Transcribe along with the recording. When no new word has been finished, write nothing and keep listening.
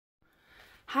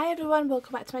Hi everyone,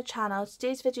 welcome back to my channel.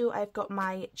 Today's video I've got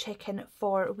my check-in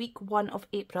for week 1 of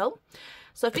April.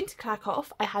 So I've been to Krakow.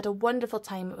 I had a wonderful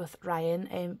time with Ryan.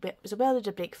 It was a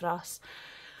well-needed break for us,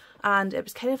 and it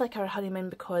was kind of like our honeymoon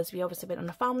because we obviously went on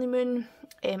a family moon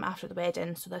after the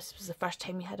wedding, so this was the first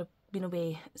time we had been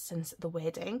away since the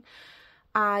wedding.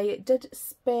 I did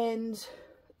spend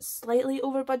slightly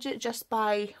over budget, just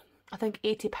by I think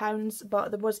 £80,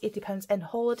 but there was £80 in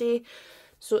holiday,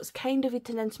 so it's kind of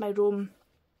eaten into my Rome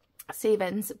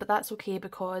savings, but that's okay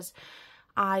because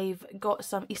I've got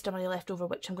some Easter money left over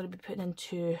which I'm going to be putting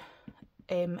into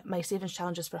my savings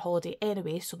challenges for holiday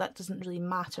anyway, so that doesn't really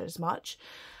matter as much.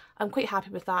 I'm quite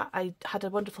happy with that. I had a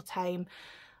wonderful time.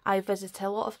 I visited a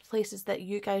lot of places that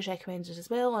you guys recommended as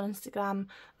well on Instagram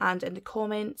and in the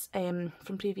comments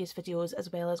from previous videos,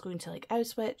 as well as going to like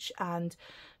Auschwitz and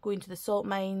going to the salt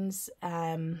mines,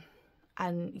 and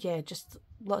yeah, just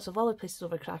lots of lovely places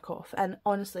over Krakow. And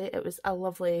honestly, it was a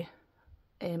lovely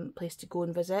place to go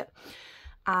and visit,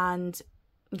 and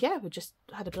yeah, we just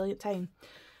had a brilliant time.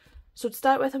 So to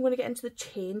start with, I'm going to get into the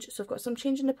change. So I've got some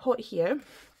change in the pot here,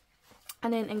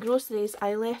 and then in groceries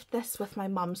I left this with my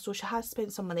mum, so she has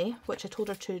spent some money, which I told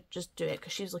her to just do it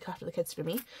because she was looking after the kids for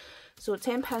me. So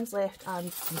 £10 left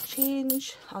and some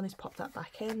change. I'll need to pop that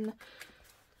back in.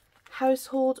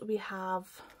 Household, we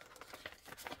have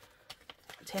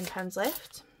 £10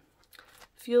 left.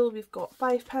 Fuel, we've got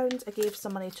 £5. I gave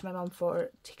some money to my mum for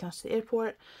taking us to the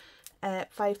airport.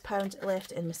 £5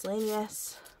 left in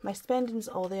miscellaneous. My spending's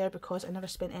all there because I never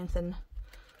spent anything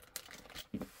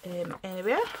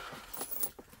anywhere.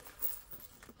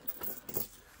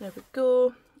 There we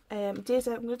go. Days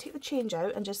out, I'm going to take the change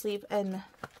out and just leave in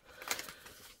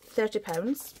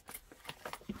 £30.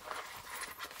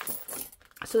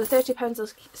 So the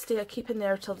 £30 I'll keep in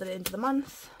there till the end of the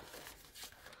month.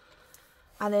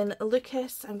 And then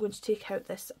Lucas, I'm going to take out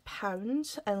this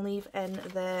 £1 and leave in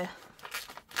the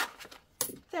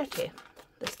 30.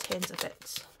 This 10's a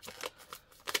bit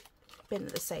bent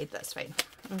at the side, that's fine.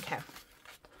 Okay.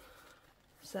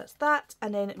 So that's that,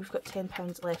 and then we've got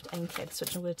 £10 left in kids,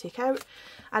 which I'm going to take out.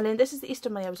 And then this is the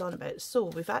Easter money I was on about. So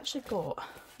we've actually got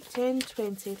 10,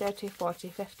 20, 30, 40,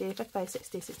 50, 55,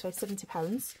 60, 65,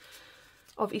 £70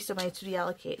 of Easter money to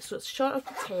reallocate. So it's short of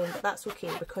the 10, but that's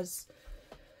okay because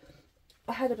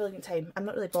I had a brilliant time. I'm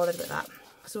not really bothered about that.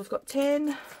 So we've got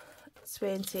 10,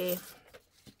 20,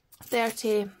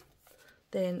 30,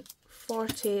 then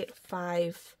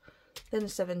 45, then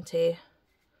 70.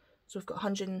 So we've got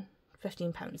 £115.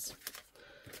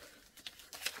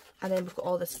 And then we've got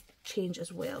all this change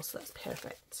as well, so that's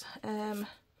perfect. Yeah,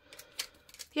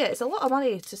 it's a lot of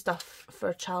money to stuff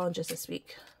for challenges this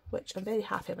week, which I'm very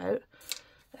happy about.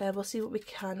 We'll see what we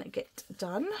can get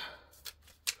done.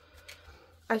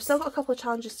 I've still got a couple of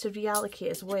challenges to reallocate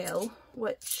as well,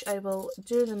 which I will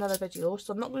do in another video.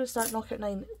 So I'm not going to start Knockout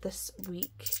 9 this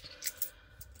week,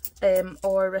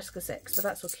 or Risk of 6, but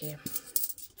that's okay.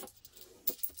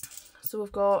 So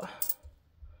we've got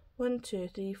 1, 2,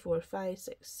 3, 4, 5,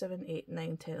 6, 7, 8,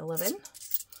 9, 10, 11.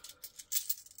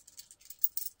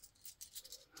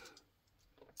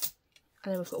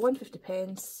 And then we've got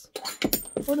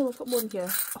 £150. Oh no, we've got more in here.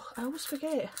 Oh, I always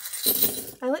forget.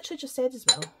 I literally just said as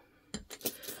well.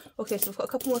 Okay, so we've got a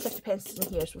couple more 50p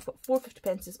in here, so we've got 4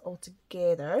 50p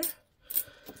altogether.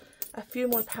 A few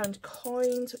more pound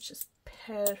coins, which is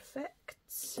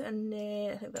perfect. And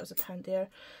then I think that was £1 there.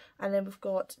 And then we've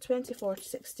got 20, 40,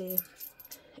 60,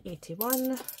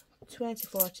 81, 20,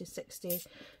 40, 60,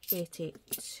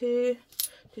 82,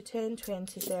 to 10,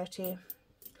 20, 30,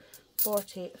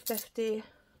 40, 50,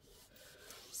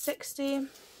 60,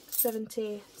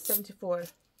 70, 74,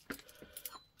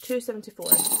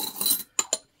 274.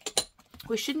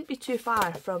 We shouldn't be too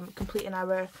far from completing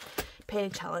our penny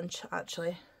challenge,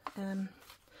 actually.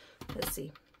 Let's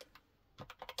see.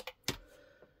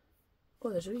 Oh,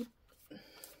 there's a wee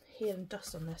hair and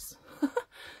dust on this.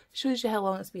 Shows you how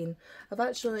long it's been. I've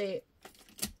not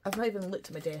even looked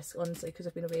at my desk, honestly, because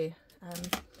I've been away.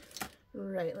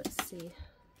 Right, let's see.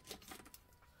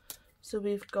 So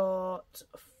we've got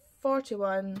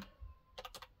 41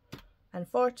 and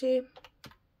 40,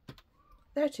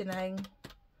 39,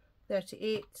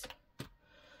 38,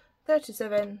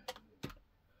 37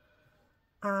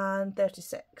 and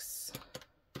 36,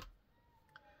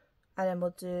 and then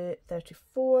we'll do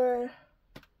 34,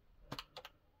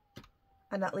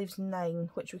 and that leaves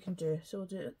 9, which we can do. So we'll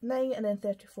do 9 and then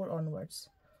 34 onwards.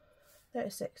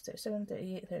 36, 37,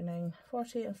 38, 39,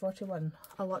 40 and 41.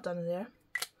 A lot done in there.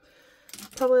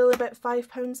 Probably only about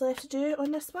 £5 left to do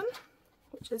on this one,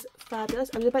 which is fabulous.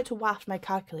 I was about to waft my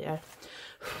calculator.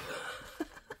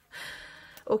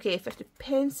 Okay, 50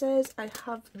 pences. I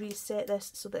have reset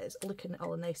this so that it's looking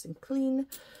all nice and clean.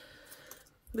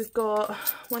 We've got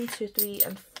 1, 2, 3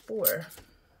 and 4.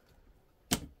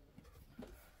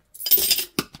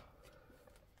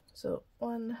 So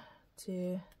 1,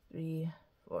 2, 3,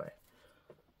 4.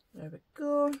 There we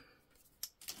go.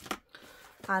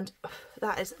 And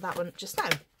that is that one just now.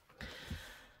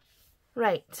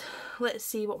 Right, let's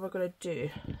see what we're going to do.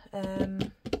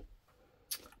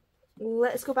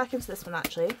 Let's go back into this one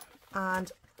actually,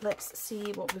 and let's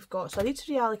see what we've got. So I need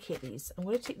to reallocate these. I'm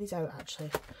going to take these out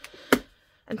actually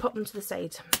and pop them to the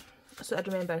side so I'd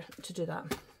remember to do that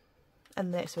in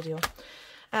the next video.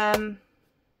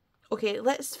 Okay,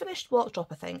 let's finish block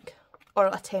drop, I think, or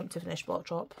attempt to finish block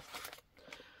drop.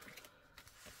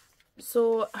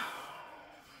 So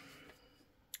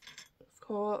we've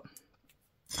got,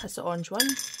 that's the orange one,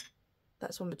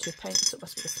 that's one with 2 pinks, so it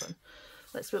must be this one.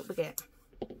 Let's see what we get.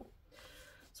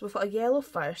 So we've got a yellow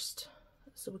first,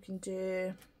 so we can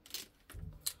do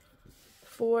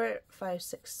 4, 5,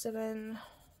 6, 7.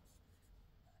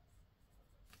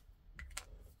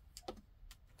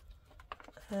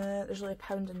 There's only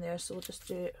 £1 in there, so we'll just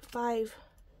do 5,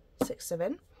 6,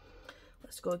 7.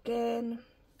 Let's go again,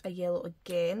 a yellow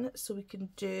again, so we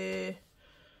can do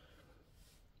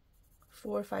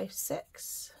 4, 5,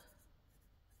 6.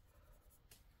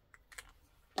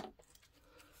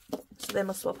 So then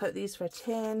we'll swap out these for a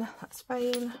 10, that's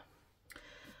fine.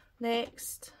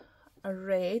 Next, a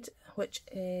red, which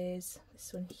is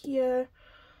this one here.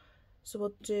 So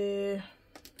we'll do,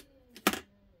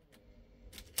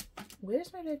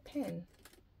 where's my red pen?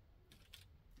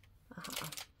 Aha.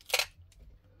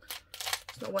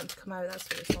 It's not wanting to come out, that's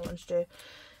what the small ones do.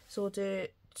 So we'll do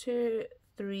 2,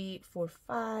 3, 4,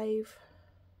 5.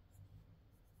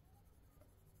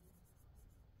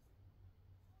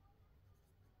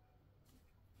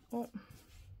 Oh,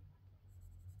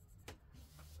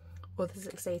 this is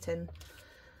exciting.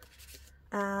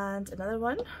 And another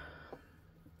one,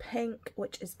 pink,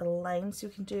 which is a line, so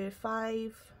we can do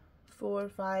 5, 4,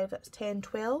 5, that's 10,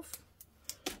 12.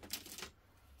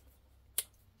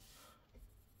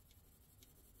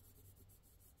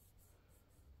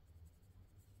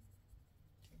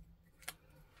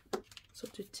 So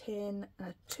do 10 and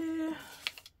a 2.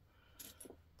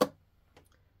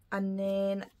 And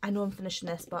then, I know I'm finishing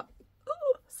this, but,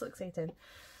 oh, so exciting.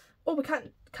 Oh, we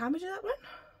can't, can we do that one?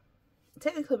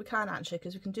 Technically we can actually,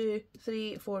 because we can do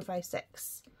 3, 4, 5,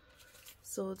 6.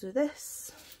 So we'll do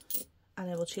this, and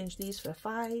then we'll change these for a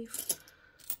 5.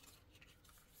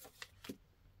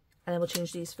 And then we'll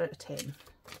change these for a 10.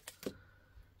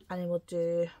 And then we'll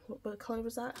do, what colour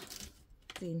was that?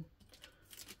 Green.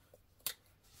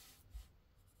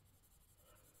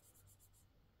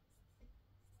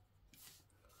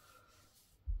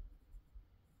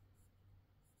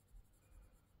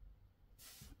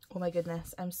 Oh my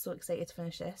goodness, I'm so excited to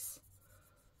finish this.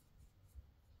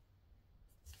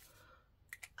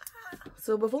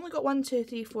 So we've only got 1, 2,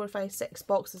 3, 4, 5, 6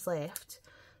 boxes left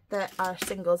that are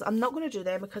singles. I'm not going to do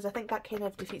them because I think that kind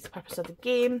of defeats the purpose of the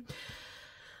game.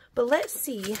 But let's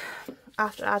see,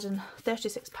 after adding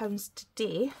 £36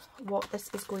 today, what this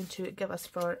is going to give us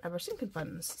for our sinking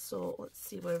funds. So let's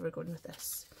see where we're going with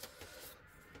this.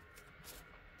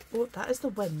 Oh, that is the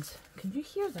wind. Can you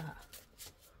hear that?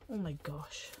 Oh my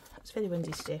gosh, it's very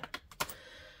windy today.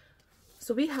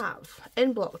 So we have,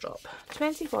 in block drop,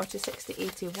 20, 40, 60,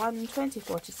 80, 1, 20,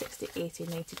 40, 60, 80,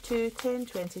 92, 10,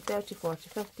 20, 30, 40,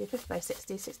 50, 55,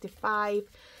 60, 65,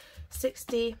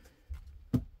 68.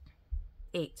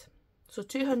 So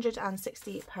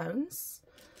 £268.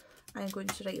 I'm going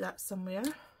to write that somewhere.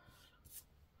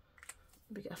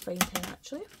 Maybe get a fine pen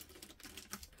actually.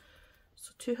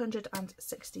 So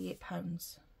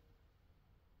 £268.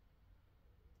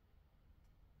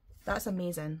 That's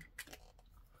amazing.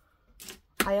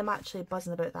 I am actually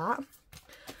buzzing about that.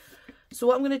 So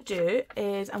what I'm going to do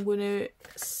is I'm going to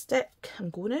stick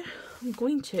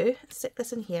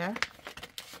this in here,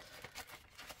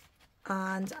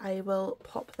 and I will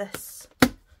pop this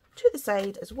to the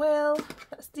side as well.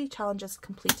 That's 3 challenges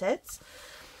completed.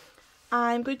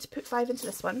 I'm going to put 5 into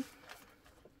this one.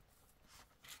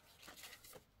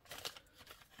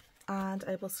 And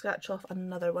I will scratch off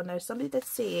another one. Now somebody did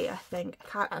say, I think,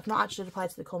 I've not actually replied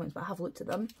to the comments, but I have looked at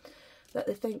them, that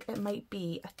they think it might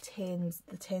be a 10s,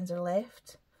 the 10s are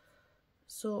left.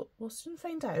 So we'll soon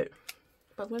find out.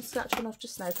 But I'm going to scratch one off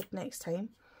just now for next time.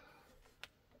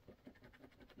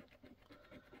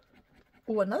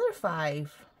 Oh, another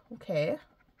 5. Okay.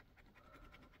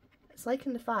 It's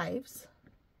liking the 5s.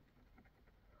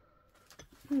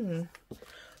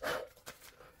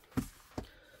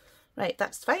 Right,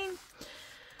 that's fine.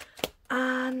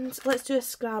 And let's do a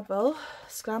scramble.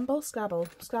 Scramble?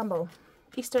 Scramble.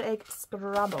 Easter egg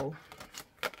scramble.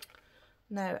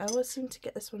 Now, I always seem to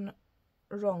get this one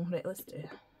wrong. Right, let's do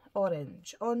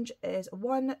orange. Orange is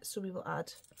 1, so we will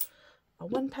add a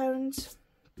 £1.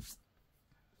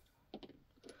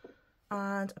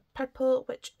 And a purple,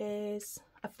 which is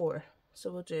a 4.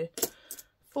 So we'll do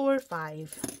 4,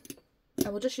 5. And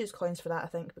we'll just use coins for that, I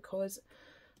think, because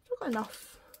I've not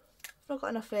got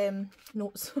enough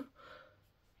notes.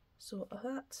 So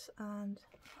that and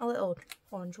a little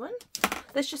orange one.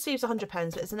 This just saves £100,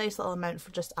 but it's a nice little amount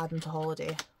for just adding to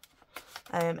holiday.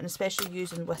 And especially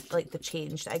using with like the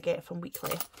change that I get from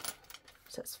weekly.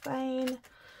 So it's fine.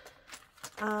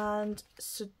 And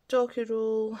Sudoku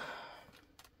roll.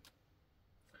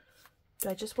 Do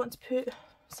I just want to put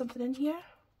something in here?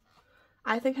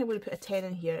 I think I'm going to put a 10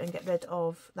 in here and get rid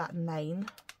of that 9.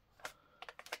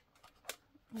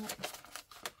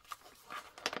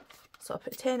 So I'll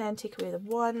put 10 in, take away the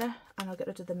 1, and I'll get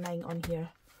rid of the 9 on here,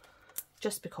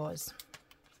 just because.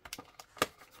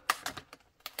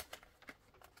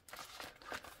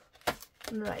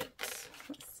 Right,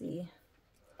 let's see.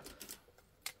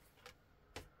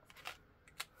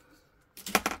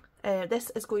 This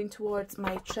is going towards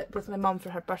my trip with my mum for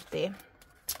her birthday.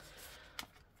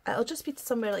 It'll just be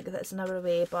somewhere like that's an hour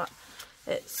away, but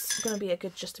it's going to be a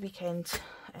good just a weekend.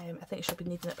 I think she'll be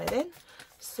needing it by then.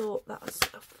 So that's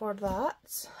for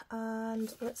that.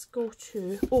 And let's go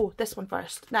to, oh, this one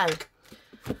first. Now,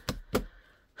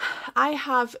 I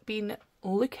have been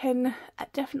looking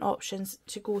at different options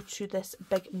to go to this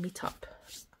big meetup.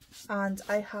 And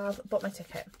I have bought my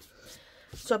ticket.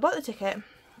 So I bought the ticket,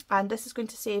 and this is going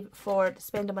to save for the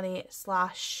spending money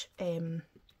slash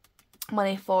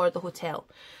money for the hotel.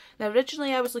 Now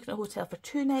originally I was looking at a hotel for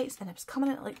 2 nights and it was coming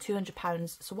in at like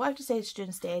 £200. So what I've decided to do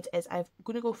instead is I'm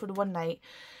going to go for the 1 night.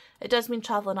 It does mean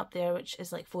travelling up there, which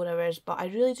is like 4 hours, but I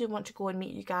really do want to go and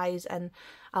meet you guys, and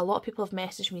a lot of people have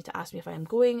messaged me to ask me if I am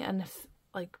going and if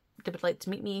like they would like to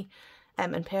meet me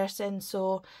in person.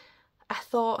 So I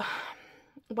thought,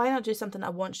 why not do something I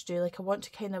want to do? Like I want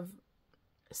to kind of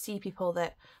see people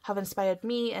that have inspired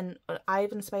me and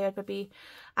I've inspired maybe,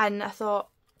 and I thought,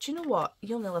 do you know what,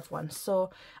 you only live once. So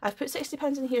I've put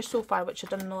 £60 in here so far, which I've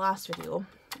done in the last video,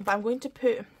 but I'm going to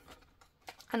put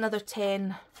another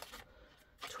 10,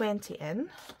 20 in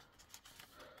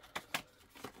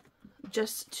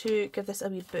just to give this a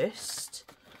wee boost.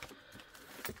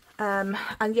 And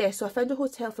yeah, so I found a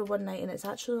hotel for 1 night and it's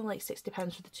actually only like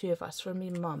 £60 for the 2 of us, for me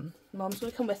and Mum. Mum's going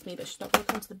to come with me, but she's not going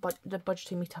to come to the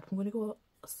budgeting meetup. I'm going to go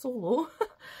solo,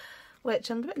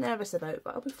 which I'm a bit nervous about, but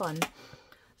it'll be fun.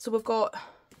 So we've got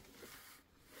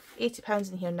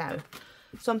 £80 in here now.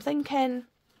 So I'm thinking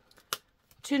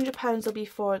 £200 will be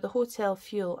for the hotel,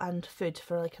 fuel and food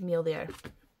for like a meal there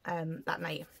that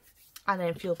night, and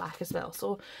then fuel back as well.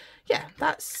 So yeah,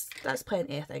 that's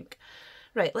plenty, I think.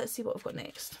 Right, let's see what we've got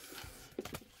next.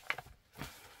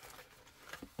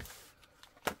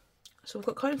 So we've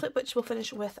got coin flip, which we'll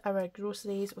finish with our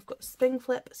groceries. We've got spring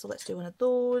flip, so let's do one of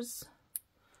those.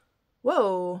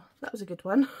 Whoa, that was a good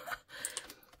one.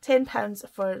 £10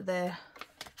 for the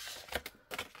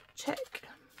check.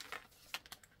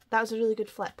 That was a really good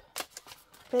flip.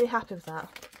 Very happy with that.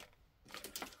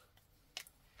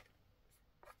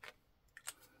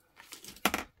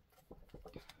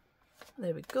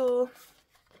 There we go.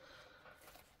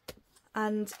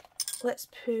 And let's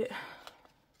put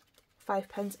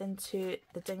 £5 into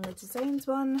the Dingley Designs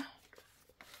one,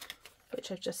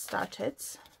 which I've just started.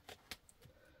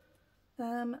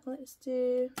 Let's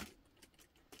do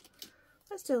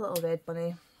a little red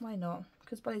bunny. Why not?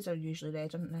 Because bunnies are usually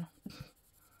red, aren't they? I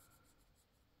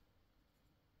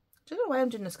don't know why I'm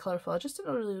doing this colourful. I just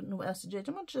don't really know what else to do. I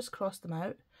don't want to just cross them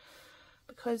out,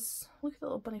 because look at the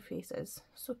little bunny faces.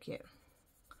 So cute.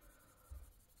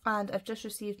 And I've just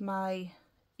received my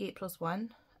April's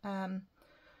one,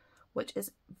 which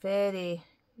is very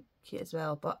cute as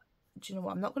well. But do you know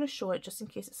what? I'm not going to show it just in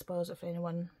case it spoils it for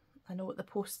anyone. I know what the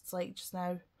post's like just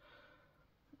now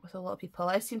with a lot of people.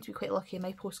 I seem to be quite lucky.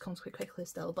 My post comes quite quickly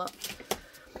still, but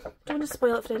don't want to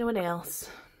spoil it for anyone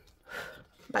else.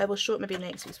 But I will show it maybe in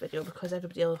next week's video, because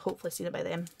everybody will hopefully seen it by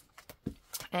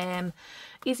then.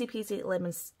 Easy peasy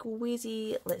lemon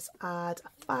squeezy. Let's add a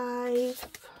 5.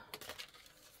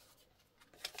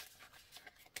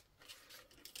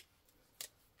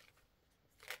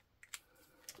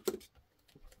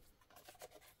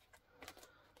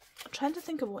 Trying to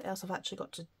think of what else I've actually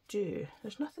got to do.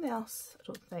 There's nothing else, I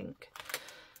don't think.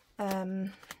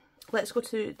 Let's go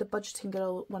to the Budgeting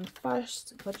Girl one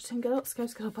first. Budgeting Girl?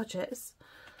 Scouse Girl Budgets.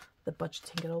 The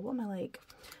Budgeting Girl, what am I like?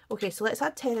 Okay, so let's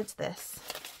add 10 into this.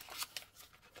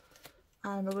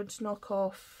 And we're going to knock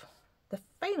off the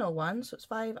final one, so it's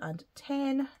 5 and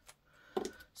 10.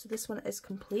 So this one is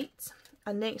complete.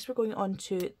 And next we're going on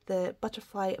to the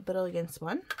Butterfly Brilliance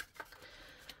one.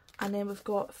 And then we've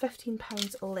got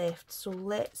 £15 left, so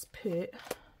let's put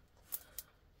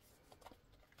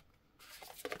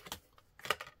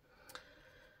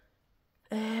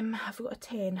I've got a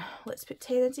 10. Let's put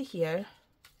 10 into here.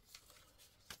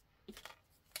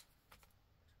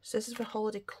 So this is for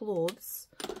holiday clothes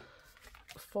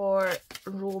for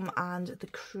Rome and the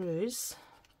cruise.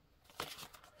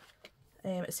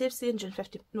 It saves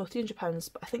 £300,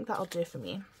 but I think that'll do for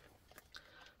me.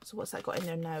 So what's that got in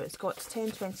there now? It's got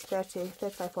 10, 20, 30,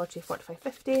 35, 40, 45,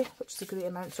 50, which is a great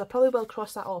amount. So I probably will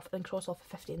cross that off and cross off a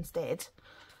 50 instead.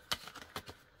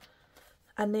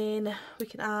 And then we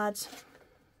can add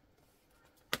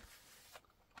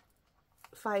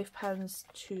 £5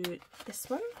 to this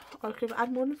one. Or could we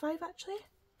add more than 5 actually?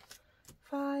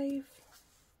 5,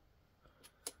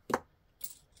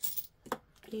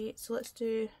 8, so let's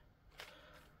do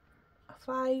a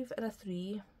 5 and a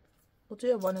 3. We'll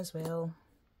do a 1 as well.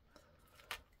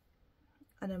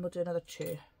 And then we'll do another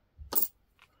 2.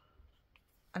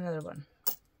 Another 1.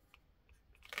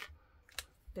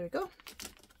 There we go.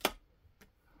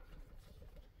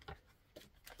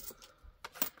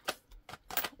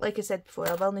 Like I said before,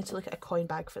 I will need to look at a coin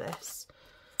bag for this.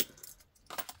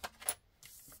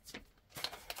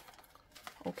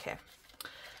 Okay.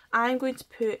 I'm going to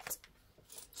put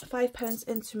 £5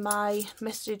 into my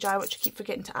mystery jar, which I keep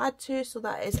forgetting to add to. So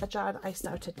that is a jar that I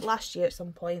started last year at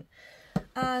some point.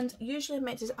 And usually I'm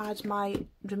meant to add my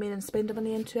remaining spender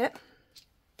money into it,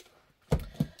 but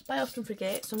I often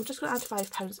forget, so I'm just going to add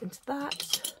 £5 into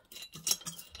that.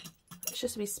 It's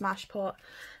just a wee smash pot,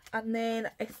 and then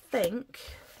I think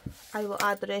I will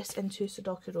add the rest into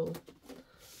Sudoku roll.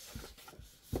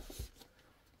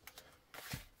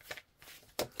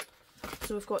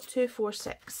 So we've got 2, 4,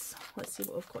 6. Let's see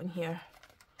what we've got in here.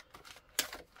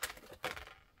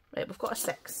 Right, we've got a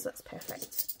 6, that's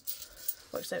perfect.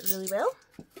 Works out really well.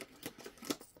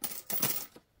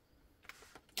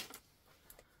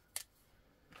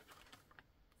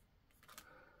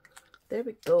 There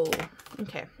we go.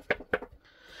 Okay.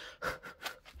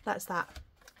 That's that.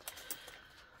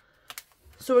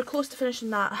 So we're close to finishing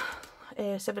that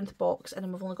 7th box, and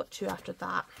then we've only got 2 after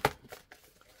that.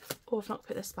 Oh, I've not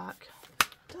put this back.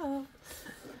 Duh.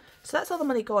 So that's all the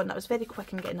money gone. That was very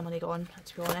quick in getting the money gone,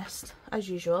 to be honest, as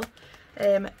usual.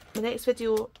 My next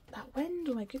video, that wind,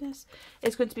 oh my goodness,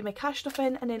 is going to be my cash stuff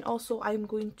in, and then also I'm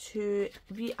going to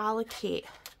reallocate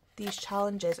these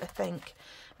challenges, I think.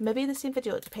 Maybe in the same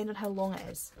video, depending on how long it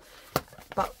is,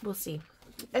 but we'll see.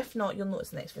 If not, you'll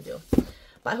notice the next video.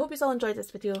 But I hope you all enjoyed this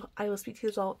video. I will speak to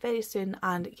you all very soon,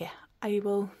 and yeah, I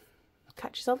will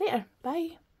catch you all later.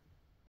 Bye!